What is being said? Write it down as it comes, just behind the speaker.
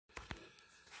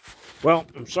Well,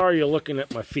 I'm sorry you're looking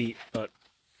at my feet, but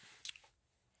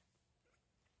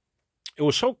it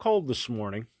was so cold this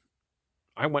morning,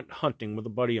 I went hunting with a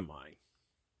buddy of mine.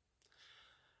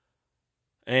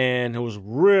 And it was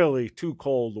really too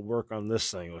cold to work on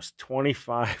this thing. It was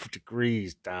 25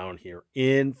 degrees down here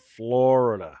in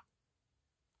Florida.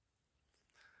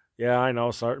 Yeah, I know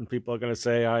certain people are going to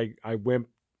say I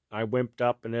wimped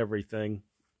up and everything.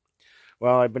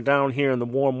 Well, I've been down here in the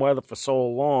warm weather for so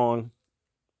long,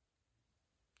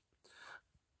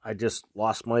 I just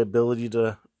lost my ability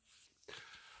to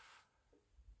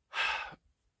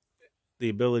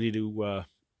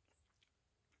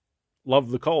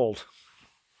love the cold.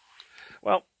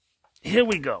 Well, here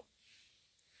we go.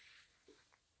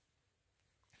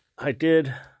 I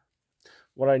did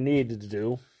what I needed to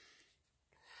do.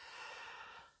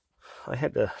 I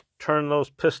had to turn those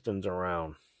pistons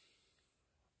around.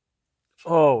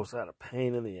 Oh, was that a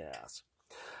pain in the ass?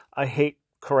 I hate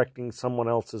correcting someone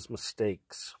else's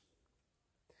mistakes.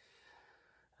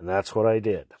 And that's what I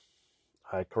did.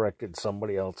 I corrected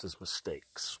somebody else's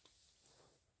mistakes.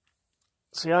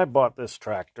 See, I bought this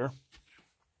tractor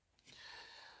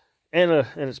and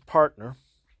its partner,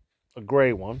 a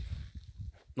gray one.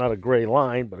 Not a gray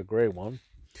line, but a gray one.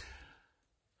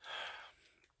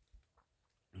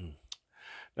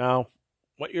 Now,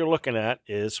 what you're looking at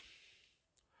is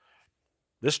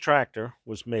this tractor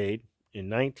was made in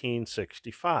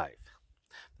 1965.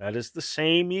 That is the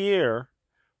same year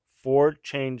Ford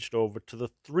changed over to the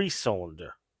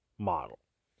 3-cylinder model.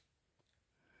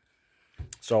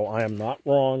 So I am not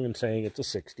wrong in saying it's a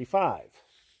 65.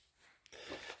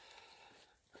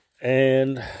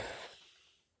 And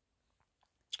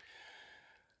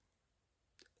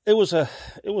it was a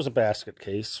basket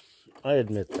case. I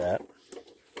admit that.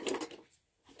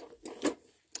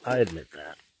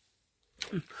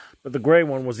 But the gray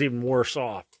one was even worse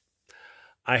off.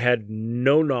 I had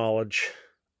no knowledge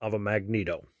of a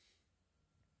magneto.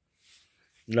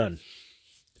 None.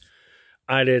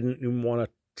 I didn't even want to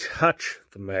touch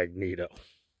the magneto.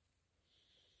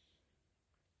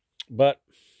 But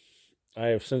I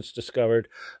have since discovered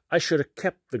I should have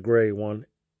kept the gray one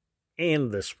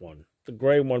and this one. The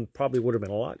gray one probably would have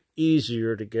been a lot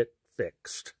easier to get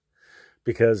fixed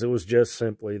because it was just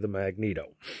simply the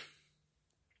magneto.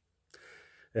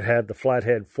 It had the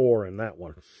flathead 4 in that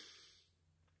one.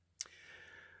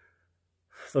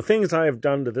 The things I have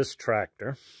done to this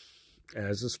tractor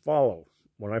as is follow.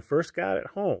 When I first got it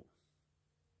home,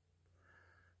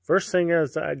 first thing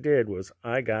as I did was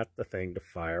I got the thing to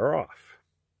fire off.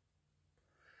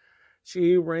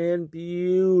 She ran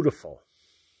beautiful.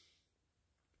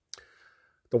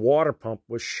 The water pump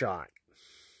was shot.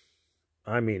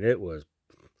 I mean, it was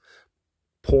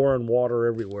pouring water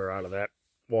everywhere out of that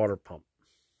water pump.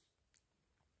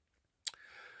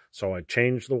 So I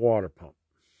changed the water pump.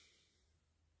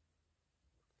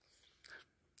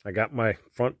 I got my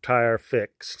front tire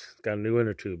fixed. Got a new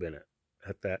inner tube in it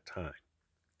at that time.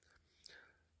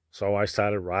 So I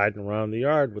started riding around the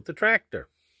yard with the tractor.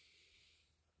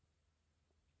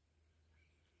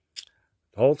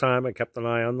 The whole time I kept an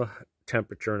eye on the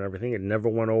temperature and everything. It never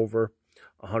went over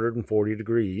 140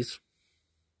 degrees,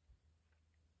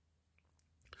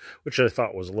 which I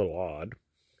thought was a little odd.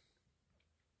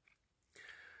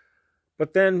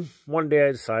 But then one day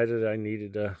I decided I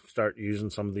needed to start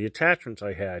using some of the attachments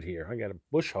I had here. I got a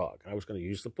bush hog. I was going to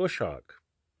use the bush hog.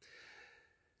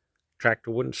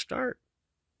 Tractor wouldn't start.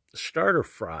 The starter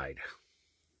fried.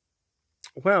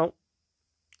 Well,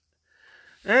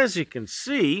 as you can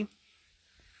see,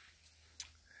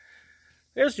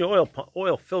 there's the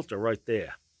oil filter right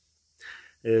there.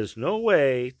 There's no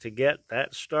way to get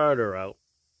that starter out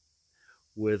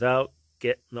without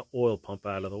getting the oil pump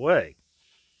out of the way.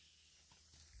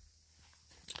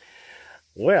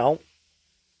 Well,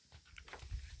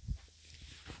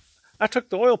 I took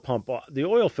the oil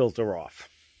filter off.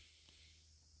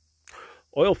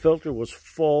 Oil filter was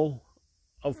full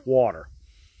of water.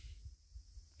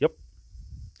 Yep,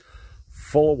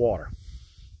 full of water.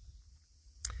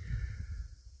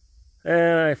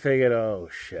 And I figured, oh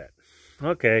shit.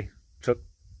 Okay,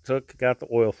 got the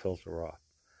oil filter off.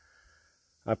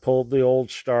 I pulled the old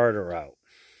starter out.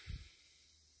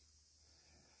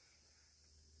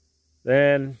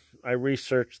 Then I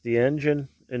researched the engine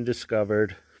and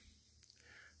discovered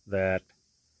that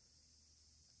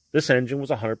this engine was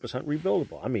 100%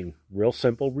 rebuildable. I mean, real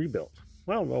simple rebuild.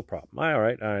 Well, no problem. All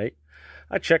right.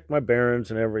 I checked my bearings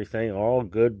and everything, all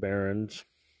good bearings.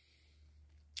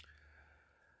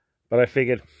 But I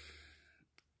figured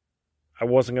I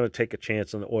wasn't going to take a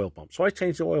chance on the oil pump. So I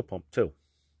changed the oil pump too.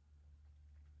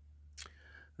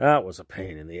 That was a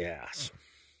pain in the ass.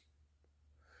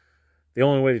 The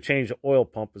only way to change the oil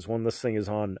pump is when this thing is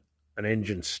on an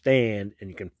engine stand and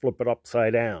you can flip it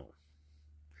upside down.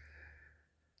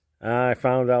 I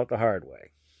found out the hard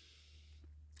way.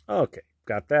 Okay,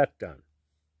 got that done.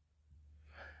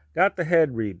 Got the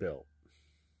head rebuilt.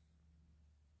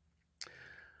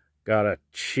 Got a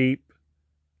cheap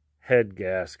head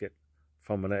gasket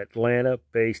from an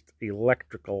Atlanta-based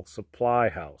electrical supply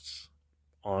house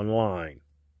online.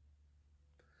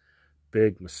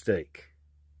 Big mistake.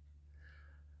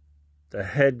 The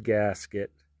head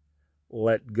gasket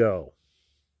let go.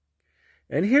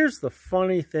 And here's the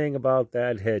funny thing about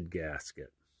that head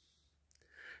gasket.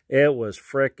 It was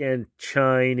frickin'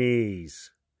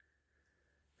 Chinese.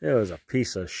 It was a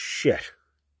piece of shit.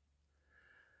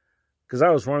 Because I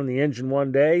was running the engine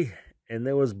one day and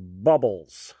there was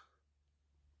bubbles.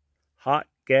 Hot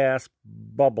gas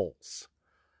bubbles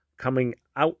coming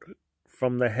out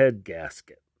from the head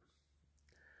gasket.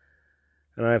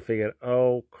 And I figured,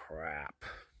 oh crap.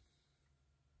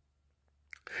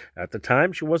 At the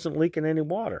time, she wasn't leaking any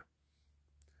water.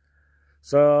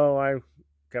 So I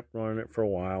kept running it for a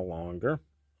while longer.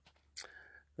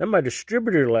 Then my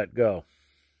distributor let go.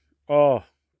 Oh,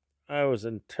 I was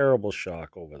in terrible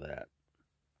shock over that.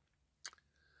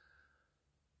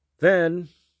 Then,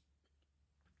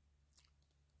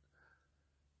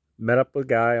 met up with a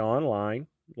guy online,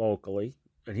 locally,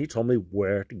 and he told me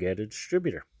where to get a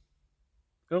distributor.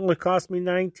 It only cost me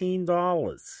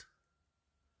 $19.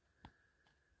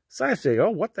 So I said, oh,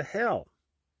 what the hell?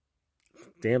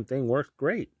 Damn thing works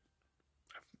great.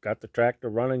 Got the tractor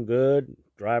running good,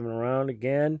 driving around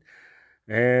again,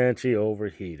 and she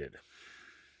overheated.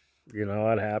 You know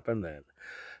what happened then?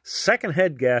 Second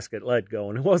head gasket let go,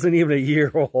 and it wasn't even a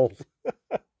year old.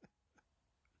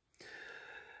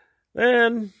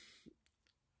 Then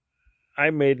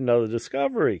I made another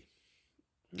discovery.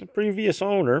 The previous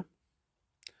owner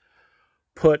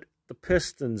put the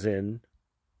pistons in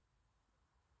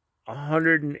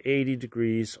 180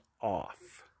 degrees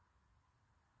off.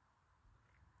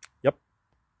 Yep.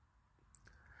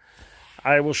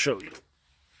 I will show you.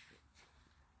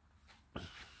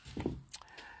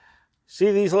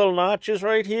 See these little notches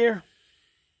right here?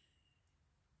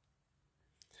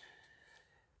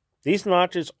 These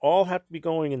notches all have to be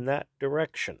going in that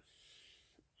direction.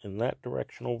 In that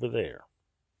direction over there.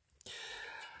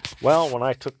 Well, when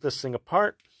I took this thing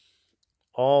apart,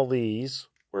 all these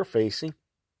were facing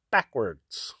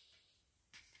backwards.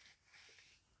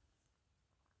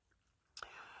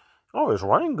 Oh, it was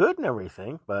running good and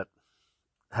everything, but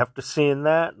after seeing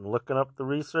that and looking up the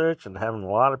research and having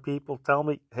a lot of people tell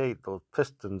me, hey, those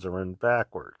pistons are in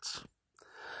backwards.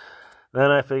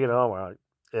 Then I figured, oh, well,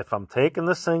 if I'm taking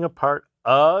this thing apart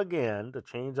again to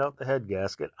change out the head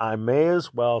gasket, I may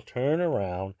as well turn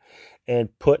around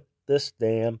and put this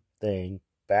damn thing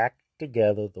back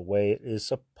together the way it is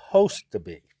supposed to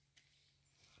be.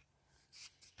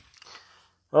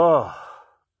 Oh,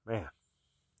 man.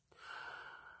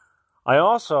 I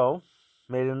also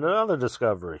made another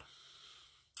discovery.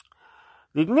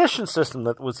 The ignition system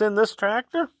that was in this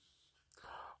tractor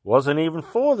wasn't even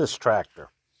for this tractor.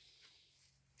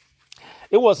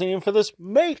 It wasn't even for this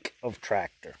make of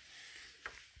tractor.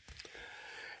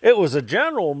 It was a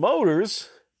General Motors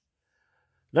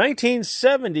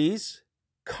 1970s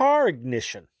car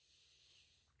ignition.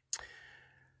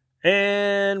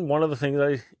 And one of the things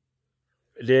I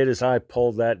did is I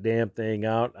pulled that damn thing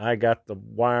out. I got the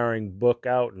wiring book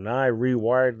out and I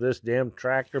rewired this damn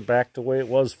tractor back to the way it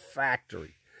was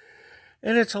factory.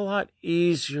 And it's a lot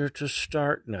easier to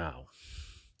start now.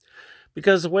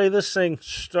 Because the way this thing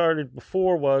started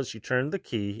before was you turn the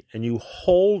key and you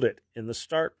hold it in the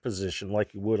start position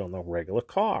like you would on a regular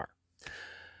car.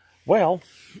 Well,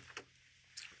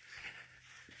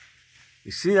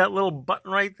 you see that little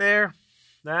button right there?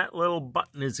 That little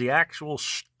button is the actual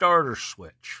starter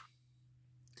switch.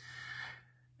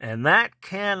 And that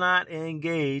cannot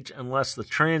engage unless the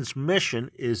transmission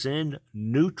is in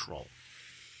neutral.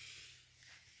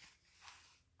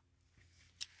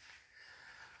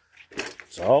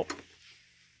 So,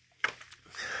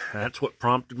 that's what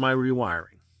prompted my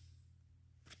rewiring.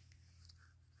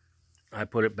 I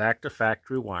put it back to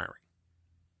factory wiring.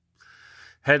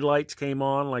 Headlights came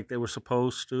on like they were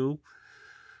supposed to.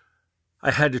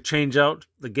 I had to change out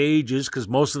the gauges because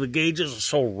most of the gauges are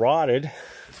so rotted.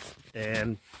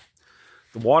 And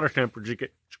the water temperature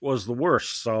was the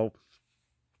worst. So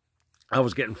I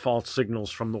was getting false signals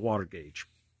from the water gauge.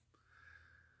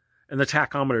 And the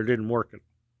tachometer didn't work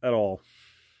at all.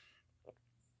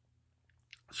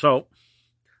 So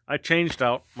I changed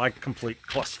out my complete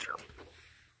cluster.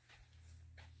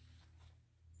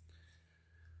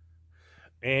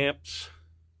 Amps,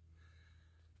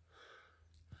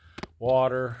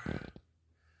 water,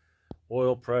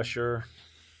 oil pressure,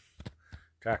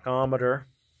 tachometer.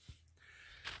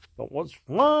 But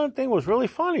one thing was really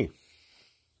funny.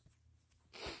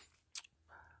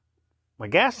 My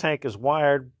gas tank is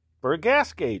wired for a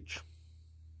gas gauge.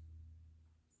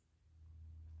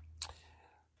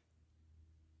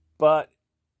 But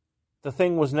the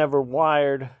thing was never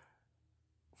wired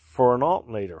for an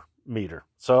alternator meter.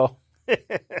 So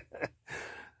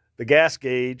the gas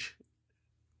gauge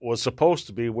was supposed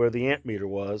to be where the amp meter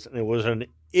was, and it was an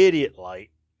idiot light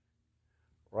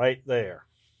right there.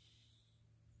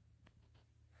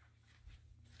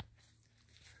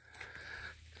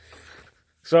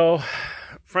 So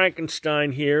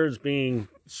Frankenstein here is being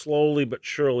slowly but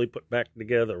surely put back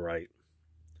together right.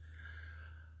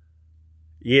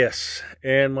 Yes,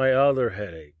 and my other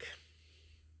headache.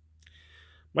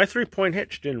 My 3-point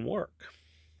hitch didn't work.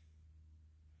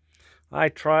 I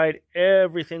tried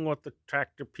everything what the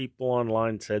tractor people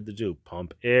online said to do.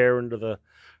 Pump air into the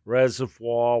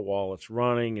reservoir while it's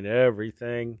running and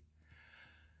everything.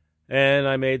 And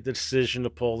I made the decision to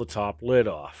pull the top lid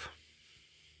off.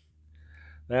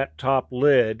 That top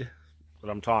lid that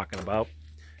I'm talking about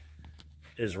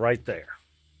is right there.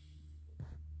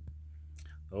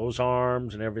 Those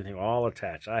arms and everything all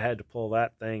attached. I had to pull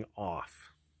that thing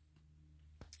off.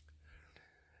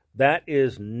 That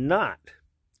is not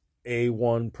a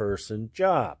one-person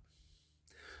job.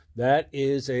 That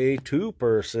is a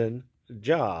 2-person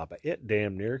job. It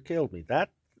damn near killed me. That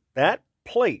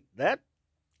plate, that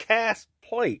cast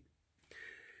plate,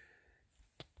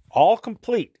 all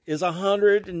complete, is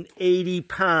 180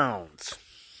 pounds.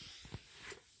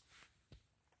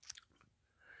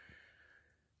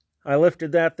 I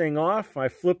lifted that thing off. I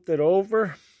flipped it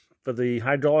over for the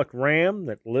hydraulic ram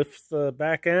that lifts the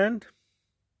back end.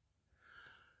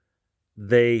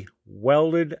 They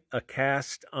welded a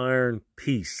cast iron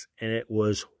piece, and it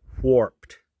was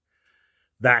warped.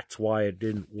 That's why it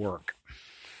didn't work.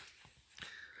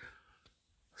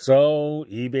 So,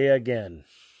 eBay again.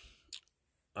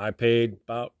 I paid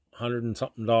about $100 and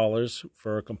something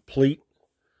for a complete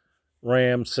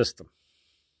ram system.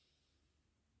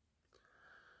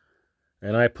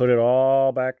 And I put it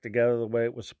all back together the way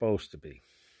it was supposed to be.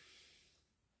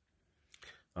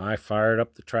 I fired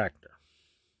up the tractor.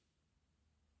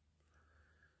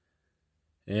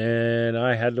 And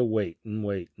I had to wait and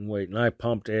wait and wait. And I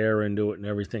pumped air into it and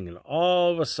everything. And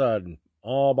all of a sudden,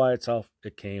 all by itself,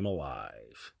 it came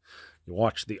alive. You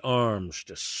watch the arms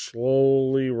just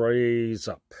slowly raise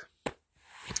up.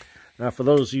 Now, for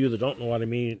those of you that don't know what I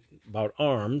mean about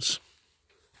arms,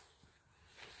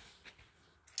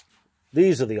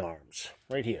 these are the arms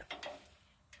right here.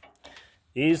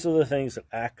 These are the things that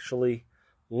actually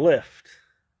lift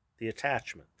the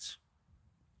attachments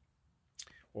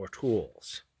or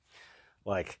tools.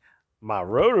 Like my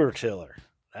rototiller,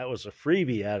 that was a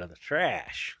freebie out of the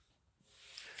trash.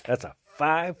 That's a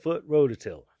 5-foot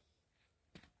rototiller.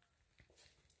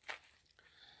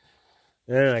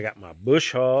 Then I got my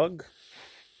bush hog.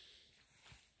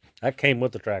 That came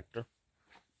with the tractor.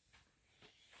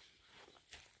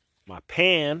 My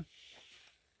pan,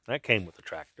 that came with the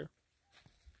tractor.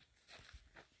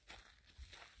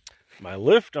 My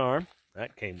lift arm,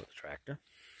 that came with the tractor.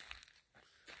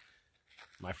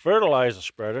 My fertilizer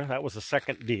spreader, that was the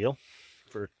second deal.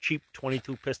 For a cheap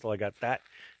 22 pistol, I got that.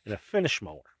 And a finish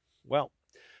mower. Well,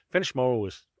 finish mower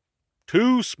was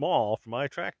too small for my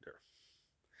tractor.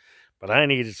 But I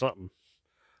needed something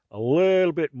a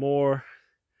little bit more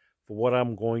for what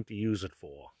I'm going to use it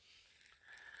for.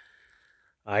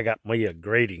 I got me a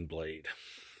grading blade,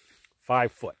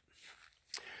 5 foot.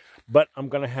 But I'm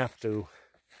going to have to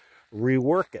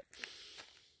rework it.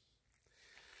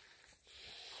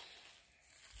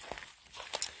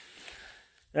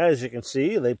 As you can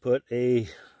see, they put a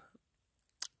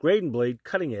grading blade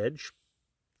cutting edge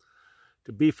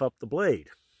to beef up the blade.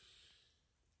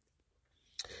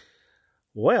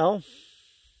 Well,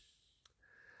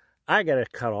 I got to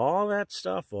cut all that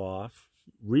stuff off,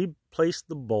 replace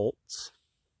the bolts,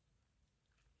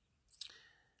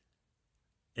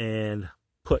 and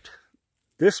put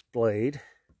this blade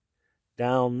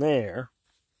down there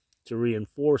to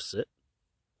reinforce it,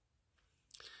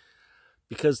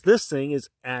 because this thing is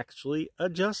actually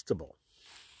adjustable.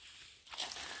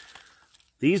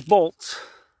 These bolts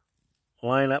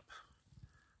line up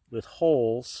with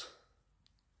holes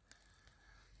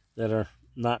that are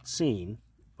not seen,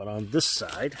 but on this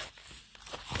side,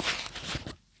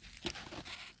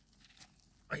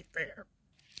 right there.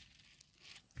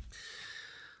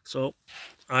 So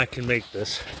I can make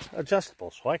this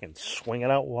adjustable, so I can swing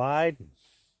it out wide,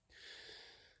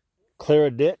 clear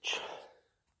a ditch,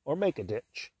 or make a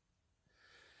ditch.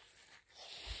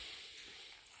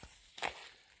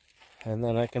 And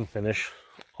then I can finish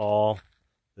all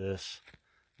this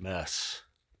mess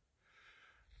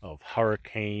of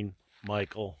Hurricane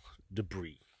Michael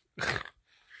debris.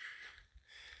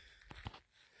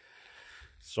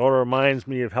 Sort of reminds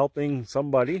me of helping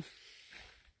somebody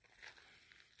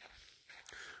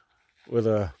with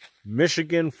a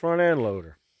Michigan front end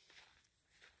loader.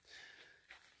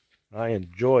 I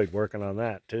enjoyed working on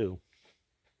that too.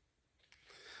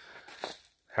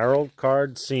 Harold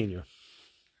Card Sr.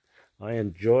 I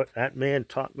enjoy it. That man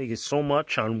taught me so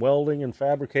much on welding and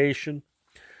fabrication.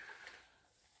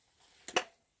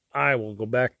 I will go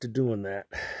back to doing that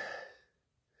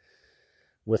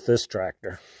with this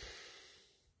tractor.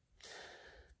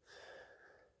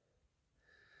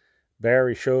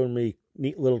 Barry showed me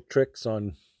neat little tricks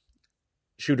on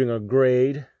shooting a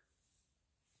grade.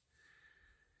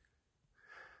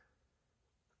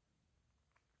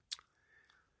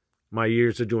 My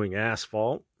years of doing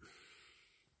asphalt.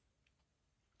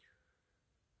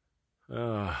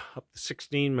 Up to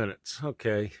 16 minutes.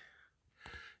 Okay.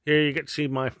 Here you get to see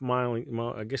my smiling.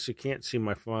 Well, I guess you can't see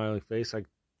my smiling face.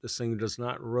 This thing does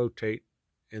not rotate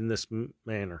in this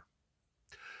manner.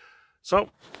 So,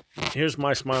 here's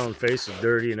my smiling face. It's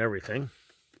dirty and everything.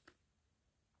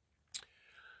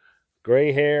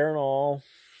 Gray hair and all.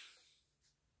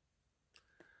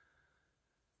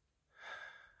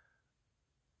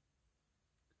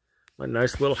 My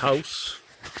nice little house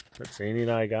that Sandy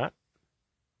and I got.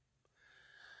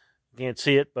 You can't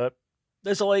see it, but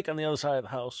there's a lake on the other side of the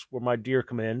house where my deer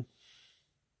come in.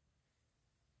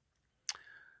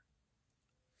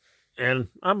 And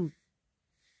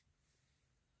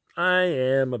I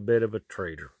am a bit of a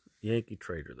trader. Yankee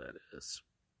trader, that is.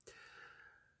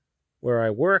 Where I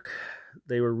work,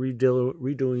 they were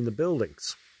redoing the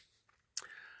buildings.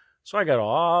 So I got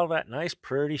all that nice,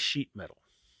 pretty sheet metal.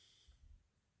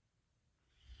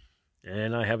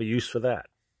 And I have a use for that.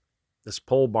 This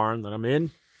pole barn that I'm in,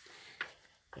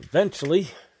 eventually,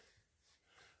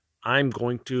 I'm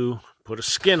going to put a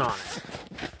skin on it.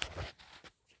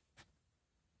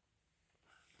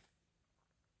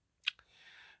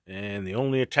 And the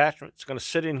only attachment that's going to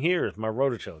sit in here is my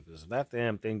rototiller, because if that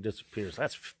damn thing disappears,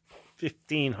 that's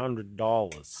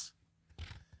 $1,500.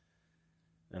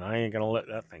 And I ain't going to let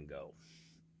that thing go.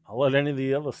 I'll let any of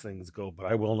the other things go, but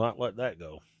I will not let that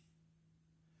go.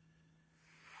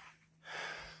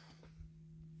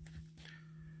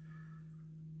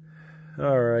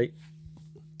 All right.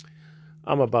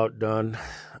 I'm about done.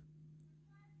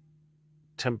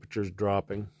 Temperature's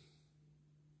dropping.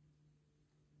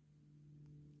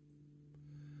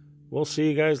 We'll see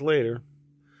you guys later.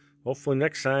 Hopefully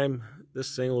next time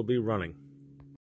this thing will be running.